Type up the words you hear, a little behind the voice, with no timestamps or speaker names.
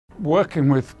Working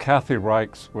with Kathy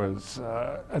Reichs was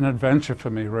an adventure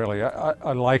for me, really.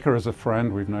 I like her as a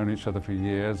friend. We've known each other for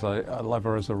years. I love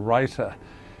her as a writer.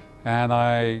 And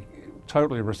I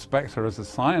totally respect her as a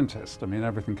scientist. I mean,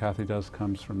 everything Kathy does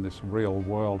comes from this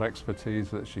real-world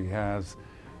expertise that she has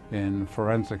in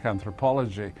forensic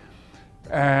anthropology.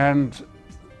 And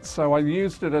so I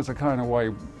used it as a kind of way,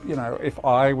 you know, if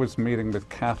I was meeting with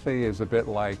Kathy, is a bit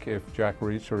like if Jack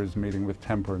Reacher is meeting with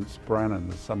Temperance Brennan.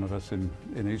 There's some of us in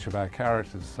each of our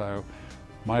characters. So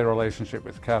my relationship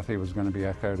with Kathy was going to be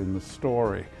echoed in the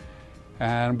story.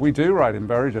 And we do write in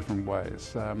very different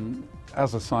ways.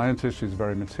 As a scientist, she's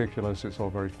very meticulous. It's all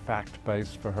very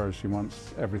fact-based for her. She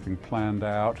wants everything planned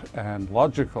out and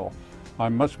logical.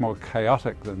 I'm much more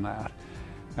chaotic than that.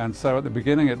 And so at the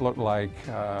beginning it looked like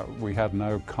we had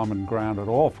no common ground at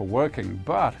all for working,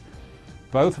 but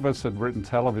both of us had written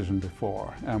television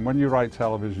before. And when you write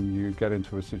television, you get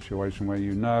into a situation where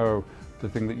you know the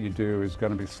thing that you do is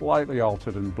going to be slightly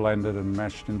altered and blended and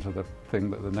meshed into the thing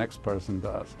that the next person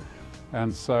does.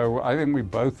 And so I think we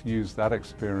both used that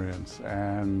experience,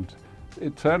 and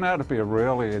it turned out to be a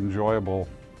really enjoyable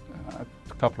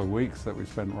couple of weeks that we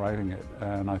spent writing it.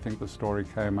 And I think the story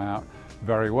came out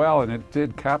very well, and it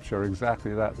did capture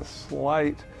exactly that, the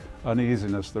slight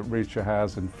uneasiness that Reacher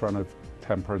has in front of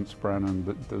Temperance Brennan,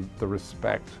 the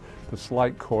respect, the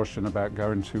slight caution about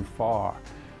going too far.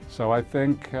 So I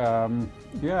think,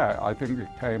 yeah, I think it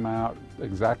came out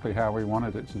exactly how we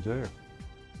wanted it to do.